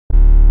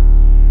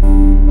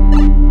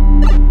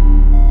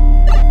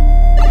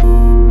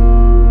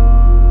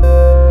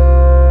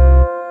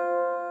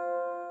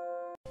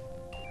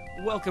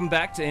welcome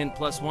back to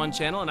intplusone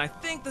channel, and I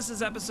think this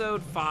is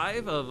episode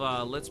 5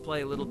 of Let's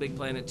Play Little Big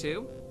Planet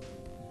 2.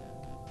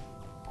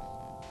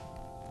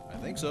 I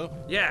think so.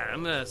 Yeah,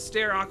 I'm gonna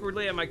stare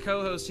awkwardly at my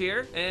co-host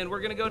here, and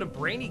we're gonna go to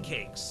Brainy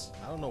Cakes.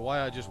 I don't know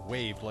why I just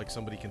waved like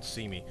somebody can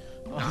see me.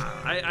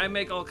 I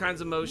make all kinds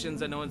of motions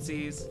that no one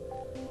sees.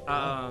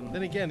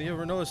 Then again, you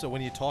ever notice that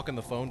when you talk on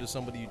the phone to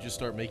somebody, you just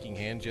start making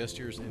hand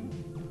gestures, and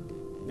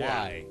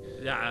why?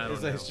 Yeah, I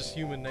don't know. It's just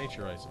human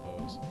nature, I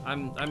suppose.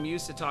 I'm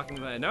used to talking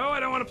about it. No, I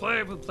don't want to play.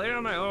 I will play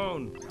on my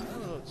own. I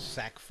don't know,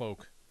 sack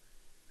folk.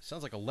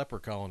 Sounds like a leper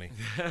colony.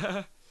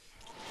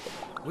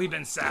 We've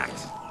been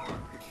sacked.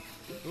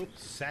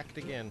 Oops, sacked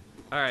again.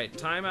 All right,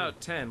 timeout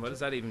 10. What does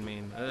that even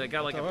mean? I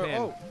got like a pin.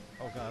 Oh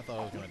god, I thought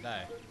I was gonna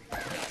die.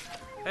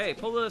 Hey,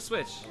 pull the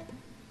switch.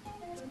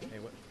 Hey,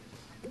 what?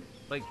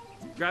 Like,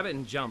 grab it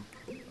and jump.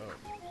 Oh.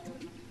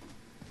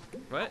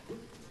 What?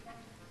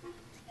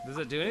 Does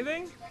it do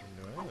anything?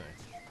 Didn't do anything.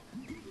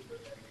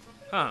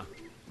 Huh.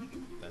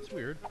 That's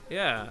weird.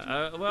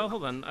 Yeah, well,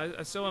 hold on.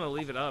 I still want to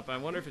leave it up. I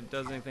wonder if it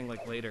does anything,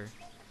 like, later.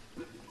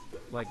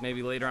 Like,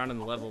 maybe later on in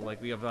the level,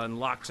 like, we have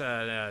unlocked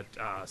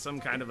some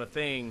kind of a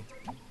thing.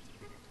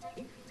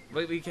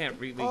 But we can't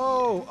really...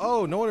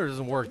 Oh, no wonder it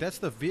doesn't work. That's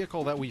the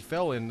vehicle that we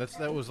fell in.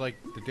 That was, like,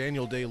 the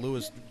Daniel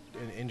Day-Lewis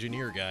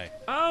engineer guy.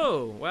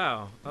 Oh,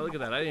 wow. Oh, look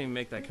at that. I didn't even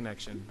make that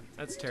connection.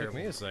 That's terrible.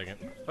 Took me a second.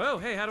 Oh,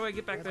 hey, how do I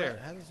get back there?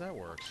 How does that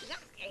work?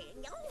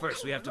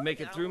 First, we have to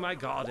make it through my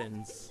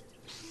gardens.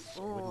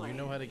 Wouldn't you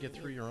know how to get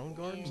through your own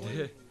gardens?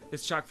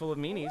 It's chock full of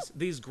meanies.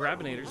 These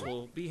grabinators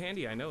will be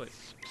handy, I know it.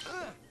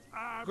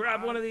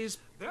 Grab one of these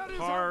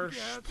parshwa?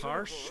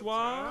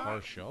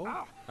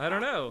 Parsho? I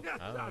don't know.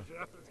 Oh.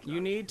 You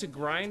need to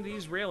grind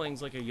these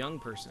railings like a young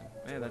person.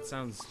 Man, that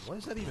sounds... What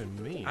does that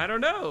even mean? I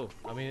don't know.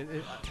 I mean,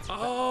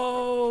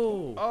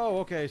 Oh! Oh,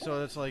 okay, so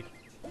that's like...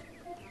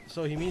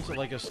 So he means it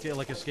like a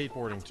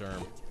skateboarding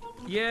term.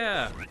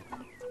 Yeah.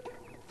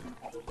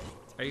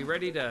 Are you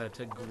ready to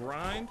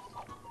grind?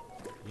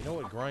 You know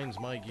what grinds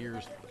my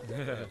gears?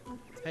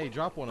 Hey,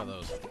 drop one of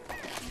those.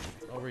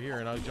 Over here,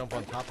 and I'll jump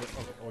on top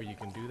of... Oh, you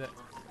can do that?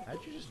 How'd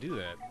you just do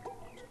that?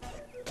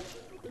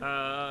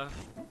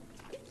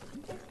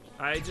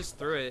 I just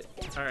threw it.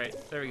 Alright,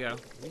 there we go.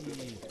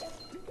 Whee.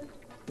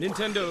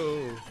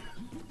 Nintendo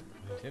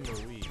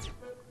Wii.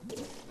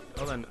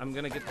 Hold on, I'm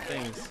gonna get the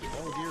things.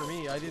 Oh, dear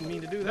me, I didn't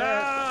mean to do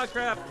that. Ah,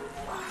 crap!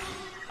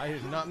 I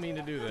did not mean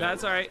to do that.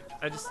 That's alright.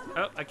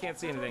 Oh, I can't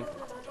see anything.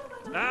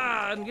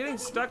 Ah, I'm getting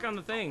stuck on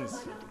the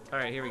things.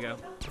 Alright, here we go.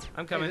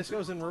 I'm coming. Hey, this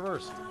goes in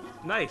reverse.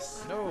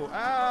 Nice. No,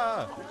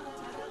 ah!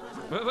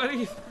 What are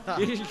you...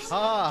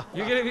 Ah!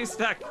 You're gonna be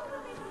stuck.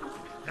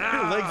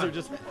 Your legs are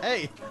just...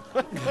 Hey!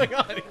 What's going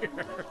on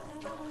here?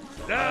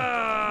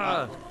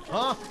 Ah!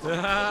 Huh?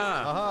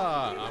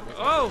 Ah!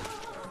 Oh!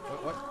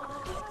 What?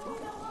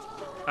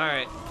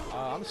 Alright.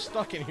 I'm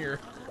stuck in here.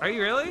 Are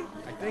you really?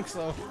 I think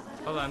so.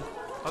 Hold on.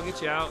 I'll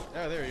get you out.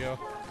 Oh, there you go.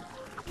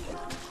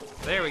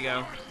 There we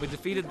go. We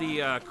defeated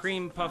the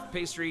cream puff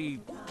pastry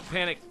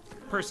panic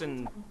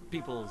person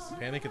peoples.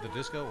 Panic at the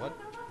Disco? What?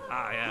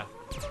 Ah, yeah.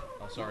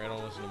 Oh, sorry, I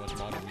don't listen to much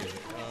modern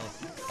music. Oh.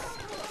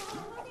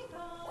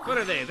 What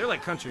are they? They're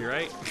like country,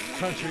 right?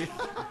 Country.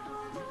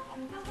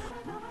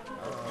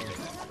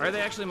 Are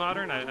they actually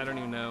modern? I don't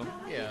even know.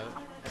 Yeah,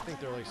 I think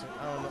they're like some,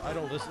 I don't know. I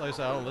don't listen. Like I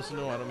said, I don't listen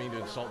to them. I don't mean to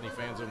insult any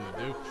fans of them that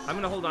do. I'm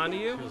gonna hold on to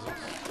you.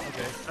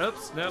 Okay.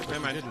 Oops, nope, never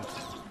mind. Didn't.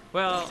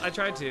 Well, I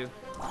tried to.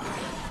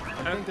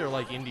 I think they're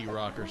like indie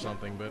rock or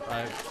something, but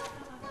like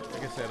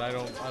I said, I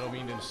don't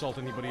mean to insult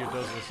anybody who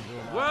does listen to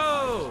them.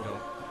 Whoa!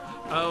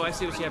 Oh, I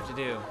see what you have to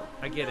do.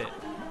 I get it.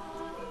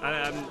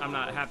 I'm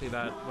not happy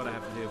about what I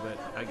have to do, but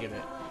I get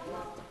it.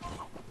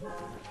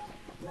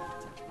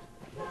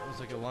 It was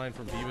like a line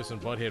from Beavis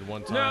and Butthead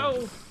one time.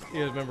 No! You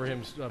guys remember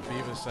him,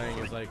 Beavis saying,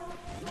 it's like,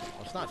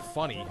 well, it's not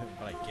funny,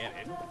 but I get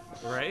it.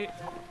 Right?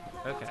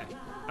 Okay.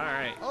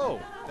 Alright.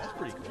 Oh, that's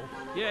pretty cool.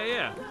 Yeah,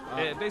 yeah.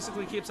 It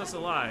basically keeps us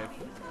alive.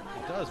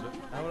 It does, but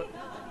how would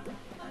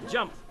it...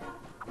 Jump!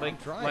 Like,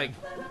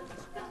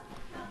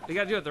 you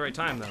gotta do it at the right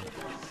time, though.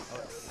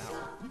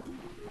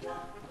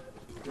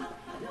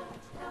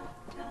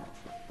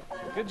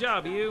 Good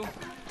job, you.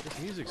 This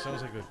music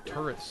sounds like the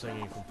turret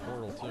singing from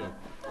Portal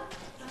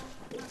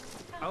 2.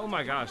 Oh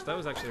my gosh, that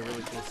was actually a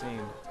really cool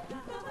scene.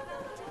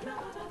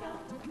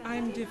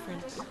 I'm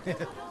different.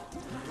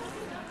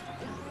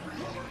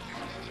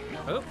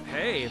 Oh,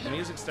 hey, the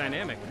music's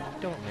dynamic.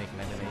 Don't make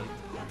lemonade.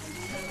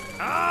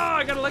 Ah,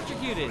 I got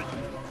electrocuted.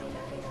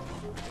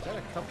 Is that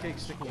a cupcake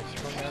sticking its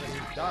tongue out and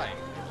you die?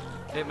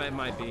 It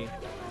might be.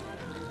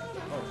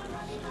 Oh.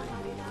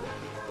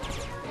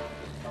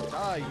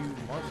 Die, you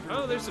monster.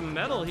 Oh, there's some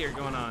metal here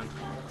going on.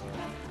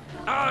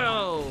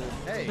 Oh!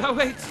 Hey. No,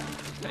 wait.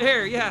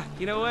 There, yeah.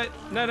 You know what?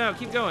 No,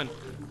 keep going.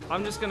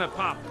 I'm just gonna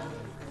pop.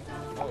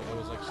 Oh, there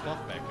was like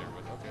stuff back there,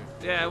 but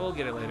okay. Yeah, we'll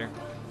get it later.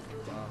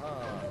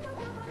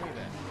 Okay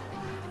then.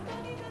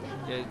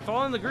 Yeah,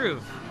 fall in the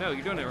groove. No,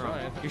 you're doing it wrong.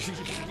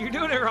 You're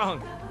doing it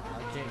wrong.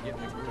 I can't get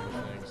in the groove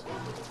of things.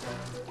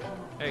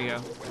 There you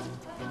go.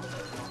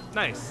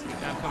 Nice.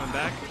 Now I'm coming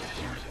back.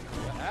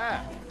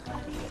 Ah!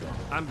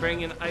 I'm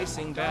bringing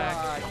icing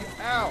back.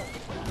 Ow!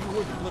 You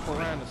would flip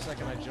around the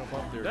second I jump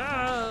up there.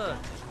 Ah!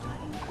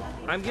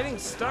 I'm getting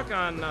stuck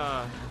on,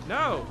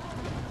 no!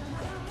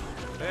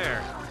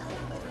 There.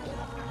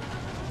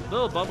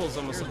 Little bubbles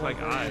almost look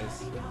like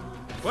eyes.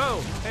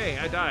 Whoa! Hey,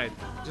 I died.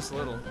 Just a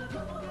little.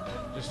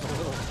 Just a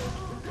little.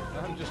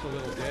 I'm just a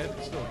little dead.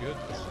 It's still good.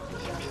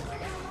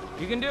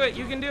 You can do it!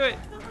 You can do it!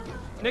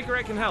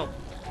 Nicorette can help.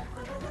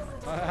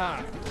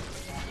 Ow!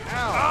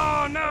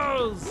 Oh,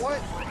 no!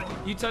 What?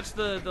 You touched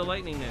the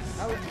lightningness.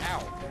 Ow!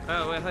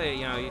 Oh, well, hey,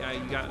 you know, you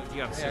got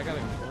Hey, I got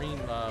a green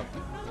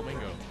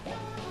flamingo.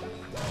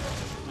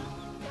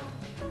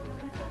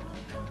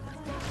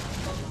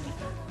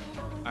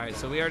 Alright,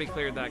 so we already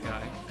cleared that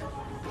guy.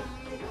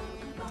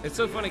 It's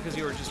so funny because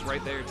you were just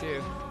right there,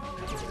 too.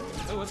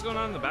 Oh, what's going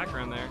on in the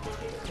background there?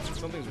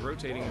 Something's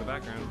rotating in the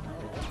background. Oh,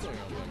 what's going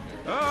on back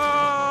there?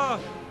 Oh!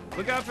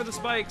 Look out for the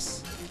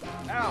spikes.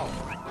 Ow!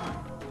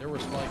 There were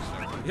spikes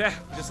there. Yeah,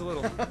 just a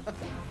little.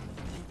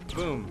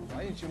 Boom.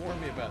 Why didn't you warn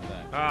me about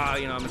that? Ah,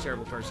 you know, I'm a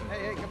terrible person.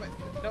 Hey, come back.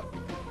 No.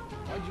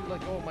 Why'd you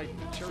let go of my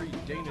cherry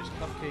Danish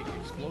cupcake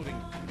exploding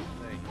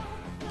thing?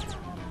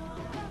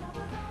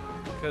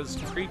 Because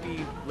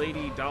creepy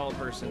lady doll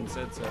person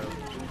said so.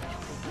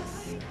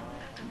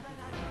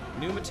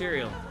 New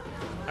material.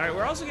 Alright,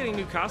 we're also getting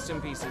new costume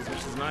pieces, which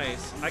is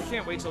nice. I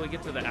can't wait till we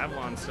get to the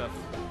Avalon stuff.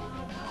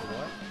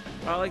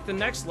 What? Like, the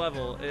next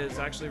level is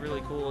actually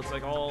really cool. It's,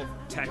 like, all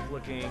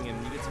tech-looking,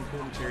 and you get some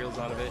cool materials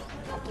out of it.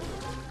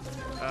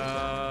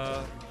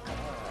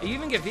 You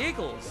even get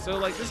vehicles. So,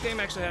 like, this game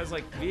actually has,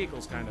 like,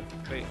 vehicles, kind of.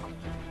 Wait. Is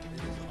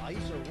this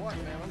ice or what,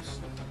 man? I'm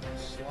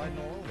sliding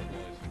all over the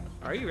place.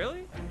 Are you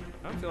really?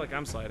 I don't feel like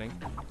I'm sliding.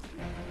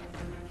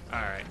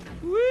 Alright.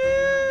 Woo!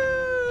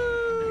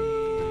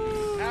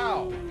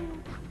 Ow!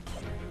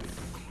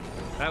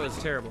 That was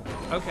terrible.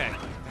 Okay,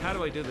 how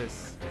do I do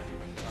this?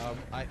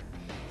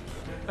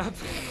 Get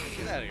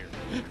out of here.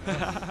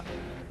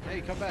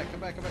 Hey, come back.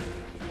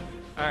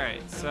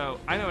 Alright, so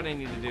I know what I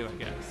need to do, I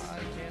guess. I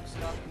can't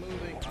stop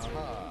moving.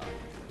 Aha.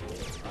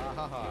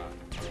 Aha.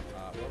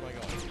 Where am I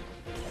going?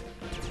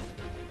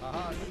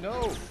 Aha,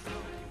 no!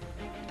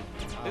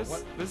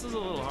 This is a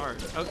little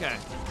hard. Okay.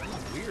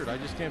 Weird, I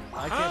can't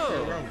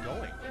figure where I'm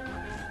going.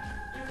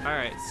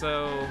 Alright,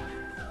 so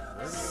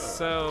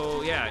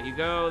yeah, you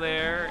go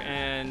there,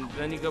 and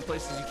then you go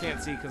places you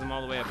can't see because I'm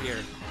all the way up here.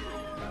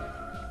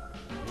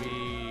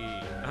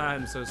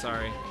 I'm so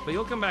sorry. But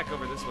you'll come back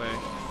over this way.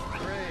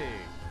 Hooray!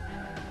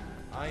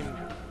 I'm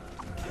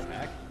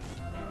back.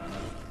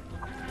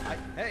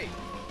 Hey!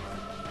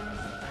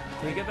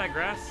 Can you get that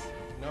grass?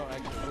 No,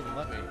 it wouldn't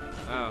let me.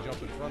 Oh.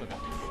 Jump in front of it.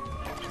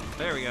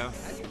 There we go.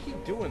 How do you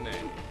keep doing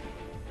that?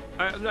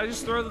 I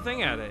just throw the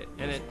thing at it,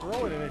 and it...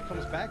 Throw it and it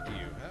comes back to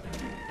you.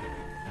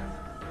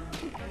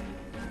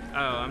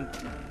 Oh,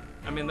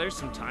 I mean, there's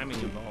some timing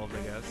involved,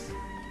 I guess.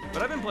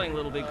 But I've been playing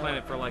Little Big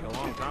Planet for like a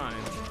long time.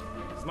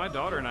 Because my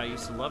daughter and I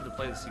used to love to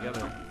play this together.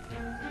 What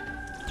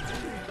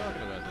are you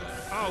talking about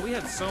that? Oh, we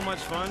had so much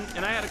fun.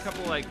 And I had a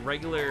couple like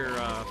regular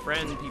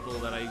friend people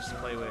that I used to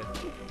play with.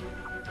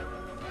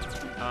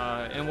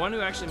 And one who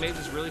actually made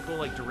this really cool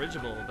like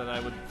dirigible that I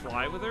would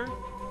fly with her.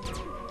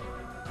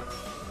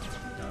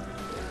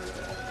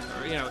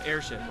 Or, you know,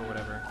 airship or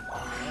whatever.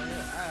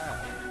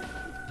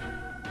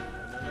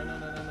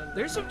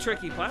 There's some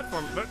tricky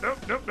platform. Nope.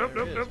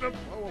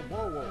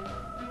 Whoa.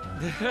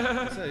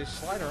 You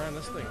slide around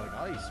this thing like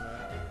ice, man.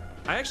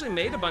 I actually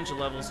made a bunch of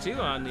levels too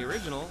on the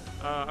original.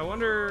 I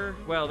wonder.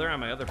 Well, they're on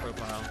my other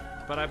profile,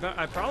 but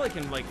I probably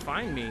can like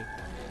find me.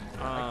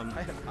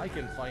 I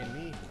can find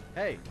me.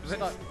 Hey,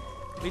 stop.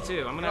 Me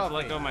too. I'm gonna have to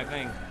let go of my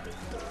thing.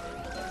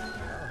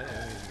 Oh,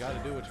 hey, you gotta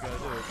do what you gotta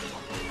do.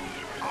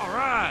 All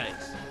right.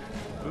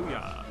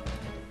 Booyah.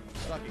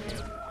 Stuck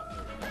again.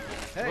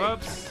 Hey.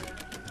 Whoops.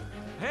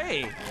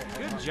 Hey,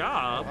 good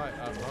job. What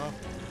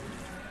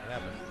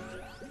happened?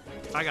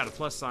 I got a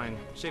plus sign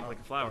shaped like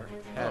a flower.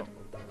 Head.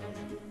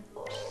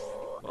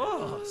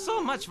 Oh,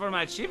 so much for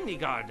my chimney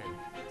garden.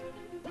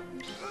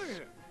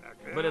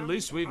 But at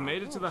least we've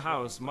made it to the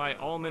house. My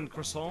almond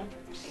croissant.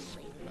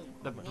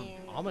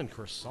 Almond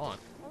croissant.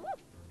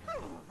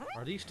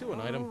 Are these two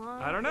an item?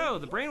 I don't know.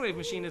 The brainwave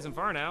machine isn't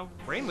far now.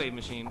 Brainwave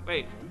machine.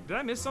 Wait, did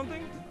I miss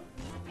something?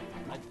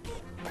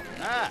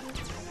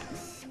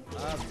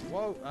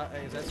 Whoa.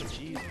 Is that some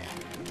cheese?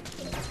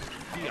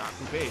 Yeah,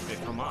 baby,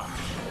 come on.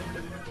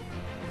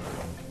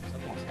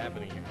 Something's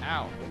happening here.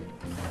 Ow.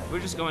 We're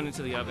just going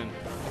into the oven.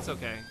 It's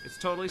okay. It's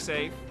totally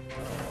safe.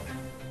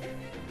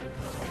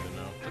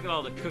 Look at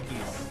all the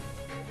cookies.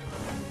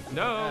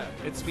 No,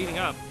 it's speeding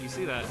up. You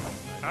see that?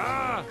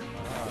 Ah!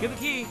 Get the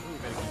key.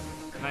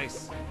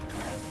 Nice.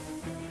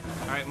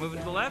 All right, moving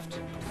to the left.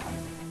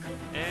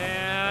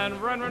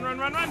 And run.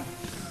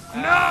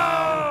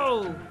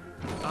 No!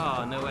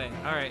 Oh, no way.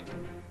 All right.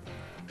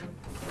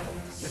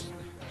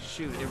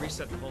 Shoot, it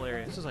reset the whole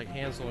area. This is like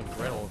Hansel and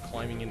Gretel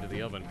climbing into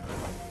the oven.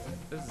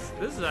 This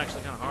is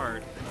actually kind of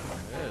hard.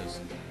 It is.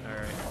 All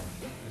right.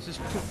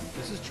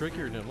 This is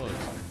trickier than it looks.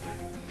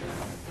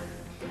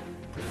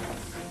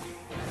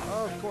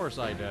 Of course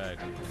I died.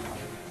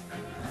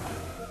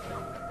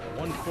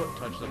 1 foot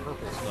touch the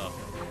purple stuff.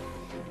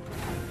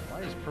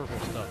 Why is purple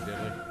stuff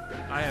deadly?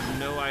 I have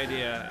no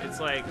idea. It's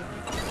like,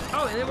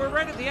 oh, and we're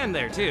right at the end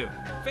there too.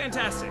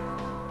 Fantastic.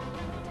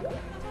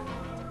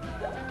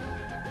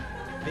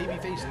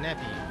 Babyface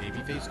nappy,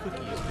 babyface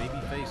cookies,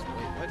 babyface.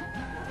 Wait, what?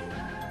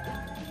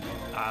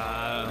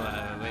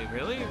 Wait,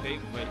 really? Wait,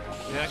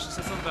 it actually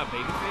said something about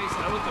babyface?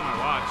 I looked at my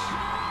watch.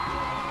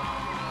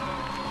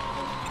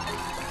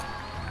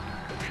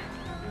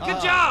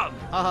 Good job!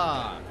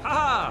 Haha!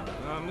 Haha!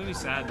 I'm gonna be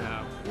sad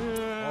now.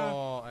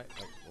 Oh,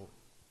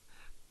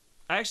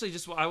 I actually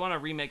I want to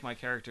remake my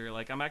character.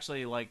 Like, I'm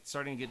actually like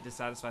starting to get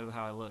dissatisfied with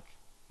how I look.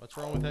 what's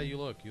wrong with how you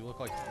look? You look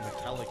like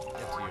metallic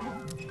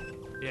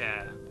Ezio.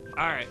 Yeah.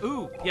 All right.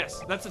 Ooh,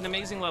 yes, that's an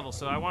amazing level.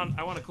 So I want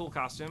a cool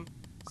costume.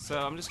 So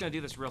I'm just gonna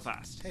do this real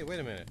fast. Hey, wait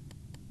a minute.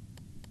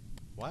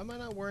 Why am I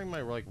not wearing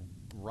my like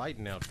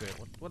riding outfit?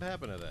 What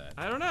happened to that?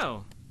 I don't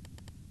know.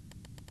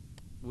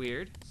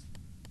 Weird.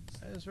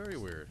 That is very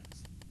weird.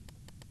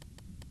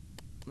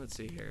 Let's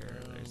see here.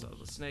 There's all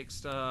the snake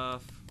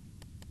stuff.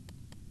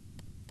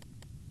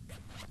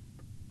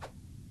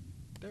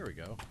 There we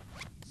go.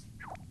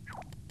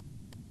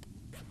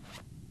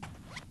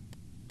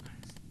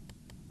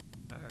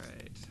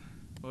 Alright.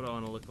 What do I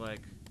want to look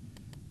like?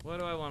 What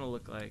do I want to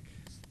look like?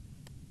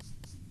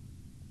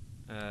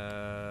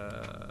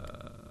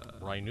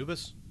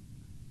 Rhinubus?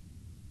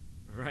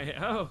 Right.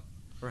 Oh!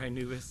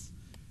 Rhinubus.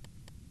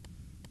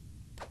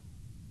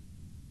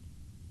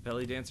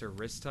 Belly dancer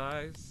wrist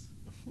ties.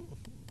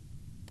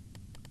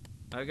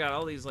 I got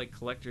all these like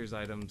collector's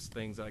items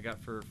things that I got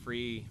for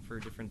free for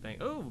different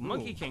things. Oh,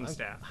 Monkey King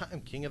staff.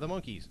 I'm king of the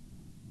monkeys.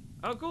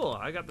 Oh, cool.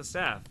 I got the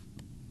staff.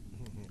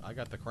 I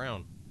got the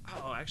crown.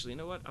 Oh, actually, you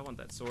know what? I want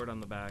that sword on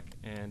the back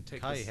and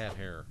take Kai this hat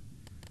hair.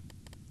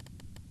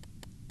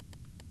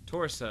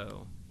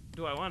 torso.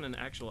 Do I want an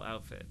actual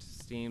outfit?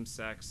 Steam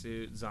sack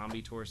suit,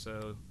 zombie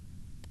torso.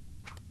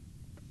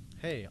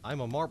 Hey, I'm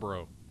a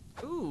Marlboro.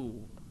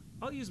 Ooh,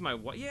 I'll use my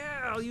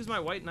I'll use my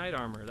White Knight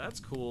armor. That's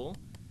cool.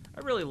 I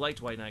really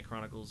liked White Knight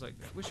Chronicles. I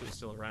wish it was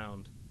still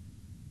around.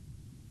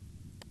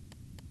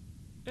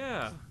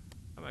 Yeah,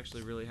 I'm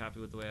actually really happy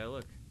with the way I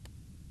look.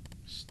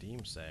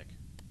 Steam sack.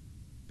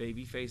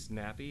 Babyface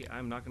nappy.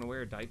 I'm not gonna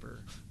wear a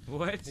diaper.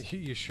 What?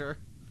 You sure?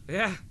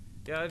 Yeah,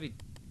 that'd be.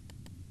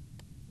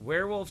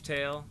 Werewolf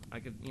tail. I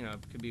could,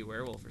 could be a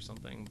werewolf or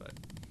something, but.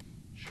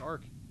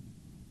 Shark.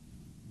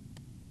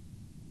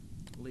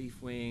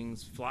 Leaf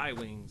wings, fly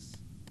wings.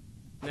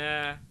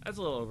 Nah, that's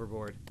a little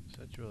overboard.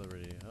 Statue of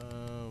Liberty.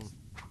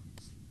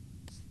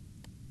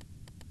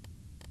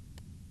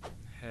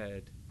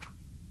 Head.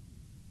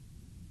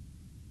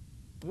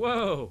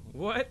 Whoa,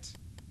 what?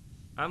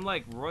 I'm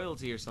like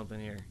royalty or something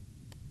here.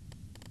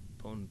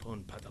 Pon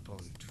pon patapon.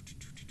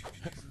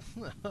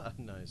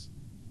 Nice.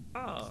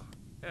 Oh,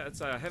 yeah,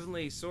 it's a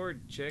heavenly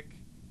sword chick.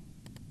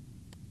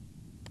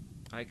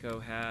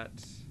 Ico hat.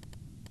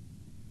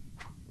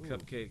 Ooh.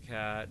 Cupcake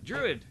hat.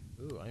 Druid.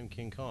 Ooh, I'm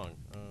King Kong.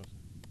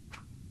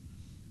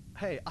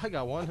 Hey, I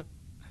got one.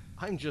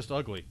 I'm just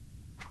ugly.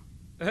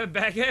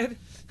 Backhead.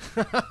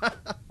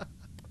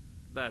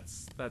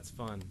 That's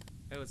fun.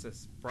 Hey, what's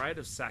this? Bride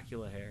of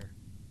Sacula hair.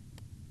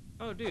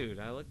 Oh, dude,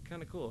 I look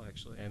kind of cool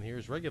actually. And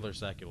here's regular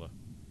Sacula.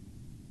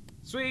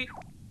 Sweet.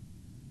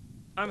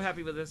 I'm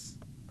happy with this.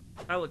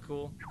 I look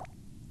cool.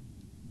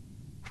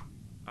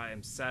 I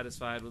am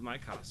satisfied with my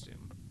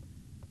costume.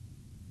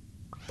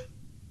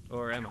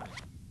 Or am I?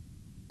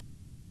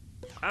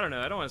 I don't know.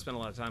 I don't want to spend a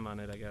lot of time on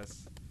it, I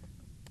guess.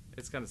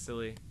 It's kind of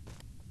silly.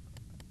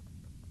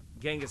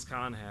 Genghis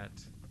Khan hat.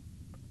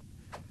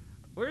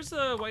 Where's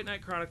the White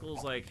Knight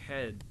Chronicles, like,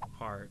 head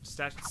part?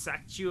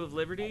 Statue of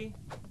Liberty?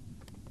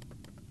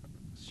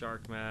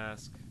 Shark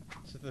mask.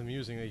 It's just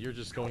amusing that you're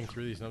just going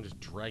through these and I'm just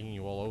dragging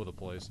you all over the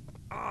place.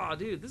 Aw,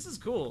 dude, this is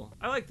cool.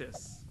 I like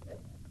this.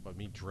 What,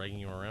 me dragging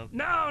you around?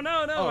 No,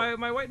 Oh.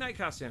 my White Knight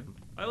costume.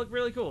 I look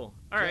really cool.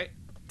 Alright.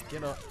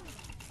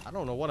 I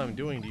don't know what I'm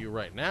doing to you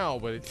right now,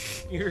 but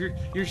it's... You're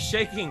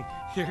shaking.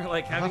 You're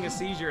like having a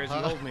seizure as you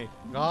hold me.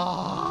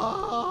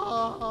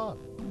 Ah!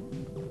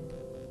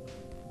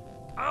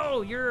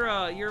 Oh,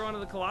 you're one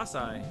of the Colossi.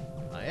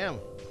 I am.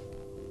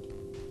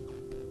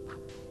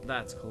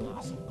 That's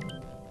colossal.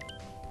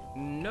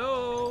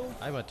 No.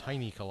 I'm a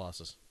tiny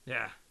colossus.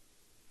 Yeah.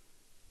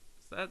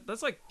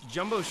 That's like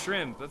jumbo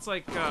shrimp. That's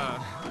like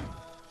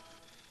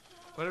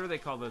whatever they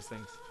call those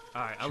things.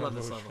 All right, I love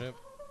this level. Shrimp.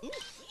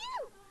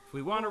 If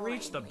we want to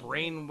reach the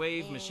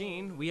brainwave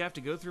machine, we have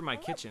to go through my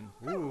kitchen.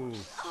 Ooh.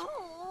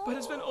 But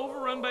it's been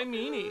overrun by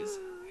meanies.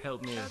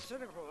 Help me.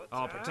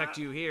 I'll protect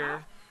you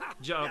here.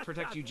 I'll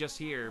protect you just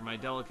here, my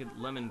delicate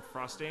lemon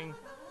frosting.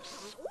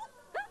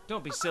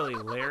 Don't be silly,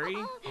 Larry.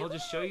 I'll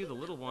just show you the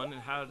little one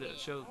and how to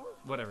show...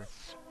 Whatever.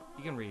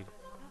 You can read.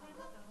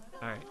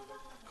 Alright.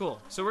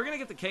 Cool. So we're gonna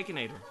get the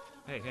Cakeinator.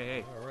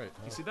 Hey. Alright.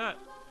 You see that?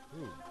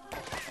 Ooh,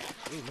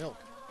 milk.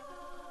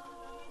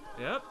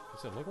 Yep.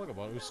 What's that look like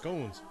about? Ooh,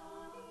 scones.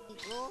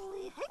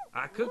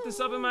 I cooked this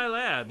up in my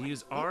lab.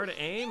 Use R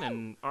to aim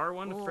and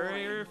R1 to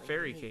fire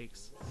fairy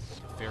cakes.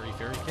 Fairy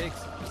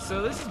cakes.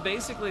 So this is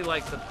basically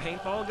like the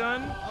paintball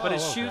gun, but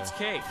it okay. shoots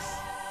cakes.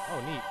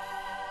 Oh, neat.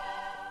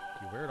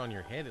 You wear it on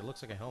your head, it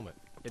looks like a helmet.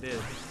 It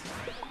is.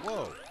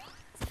 Whoa.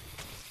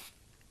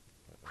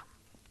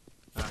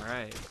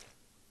 Alright.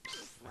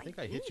 I think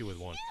I hit you with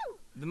one.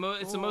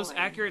 It's the most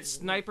accurate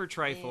sniper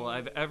rifle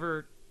I've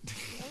ever...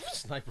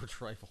 Sniper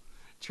rifle.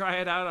 Try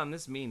it out on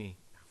this meanie.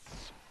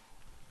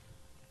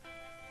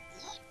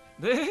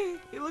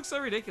 He looks so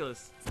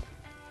ridiculous.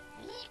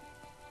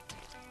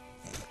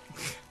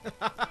 Did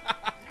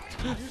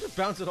you just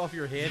bounce it off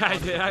your head? I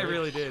did. I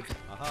really did.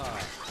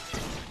 Aha.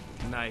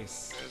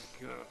 Nice.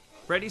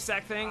 Ready,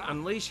 sack thing.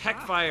 Unleash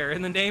Heckfire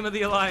in the name of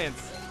the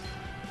Alliance.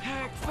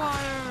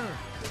 Heckfire!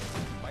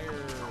 Fire.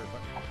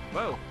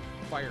 Whoa.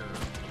 Fire.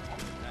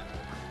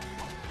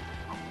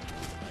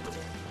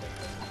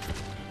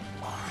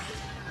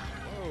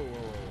 Whoa.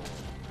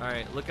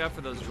 Alright, look out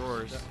for those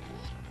drawers.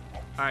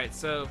 Alright,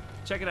 so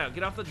check it out.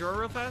 Get off the drawer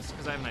real fast,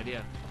 because I have an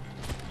idea.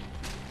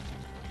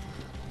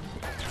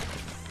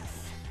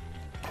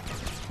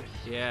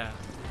 Yeah.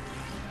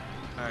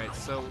 Alright,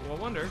 so I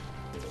wonder.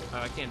 Oh,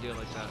 I can't do it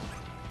like that.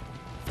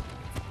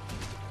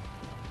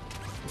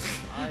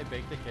 I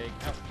baked a cake.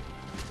 Ow.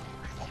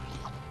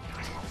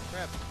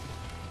 Crap.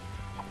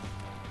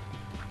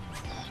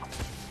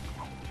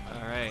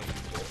 Alright.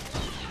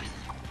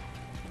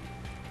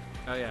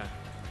 Oh yeah.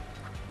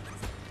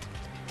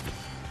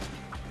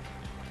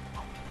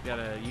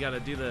 You gotta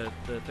do the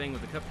thing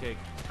with the cupcake.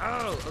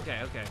 Oh,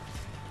 okay.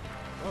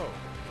 Oh.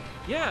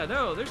 Yeah,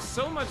 no, there's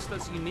so much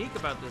that's unique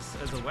about this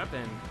as a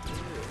weapon.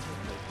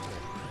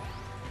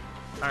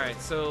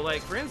 Alright, so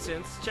like for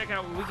instance, check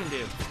out what we can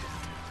do.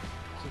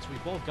 Since we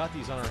both got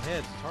these on our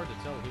heads, it's hard to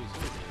tell who's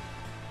who.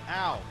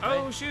 Ow!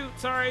 Oh shoot,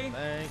 sorry.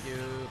 Thank you.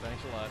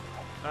 Thanks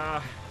a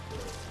lot.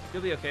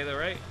 You'll be okay though,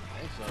 right? I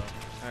think so.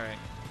 Alright.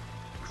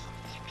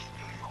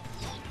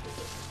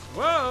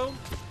 Whoa!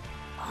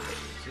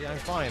 See, I'm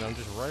fine. I'm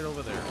just right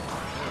over there. There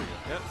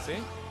we go. Yep,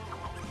 see?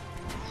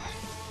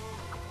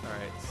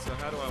 Alright, so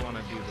how do I want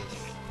to do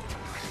this?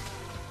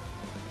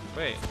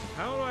 Wait,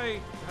 how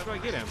do I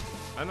get him?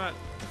 I'm not...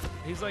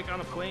 He's like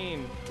on a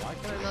plane. Why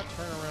can I not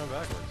turn around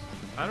backwards?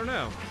 I don't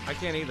know. I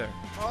can't either.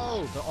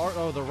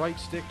 Oh, the right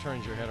stick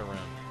turns your head around.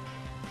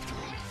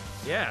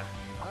 Yeah.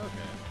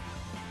 Okay.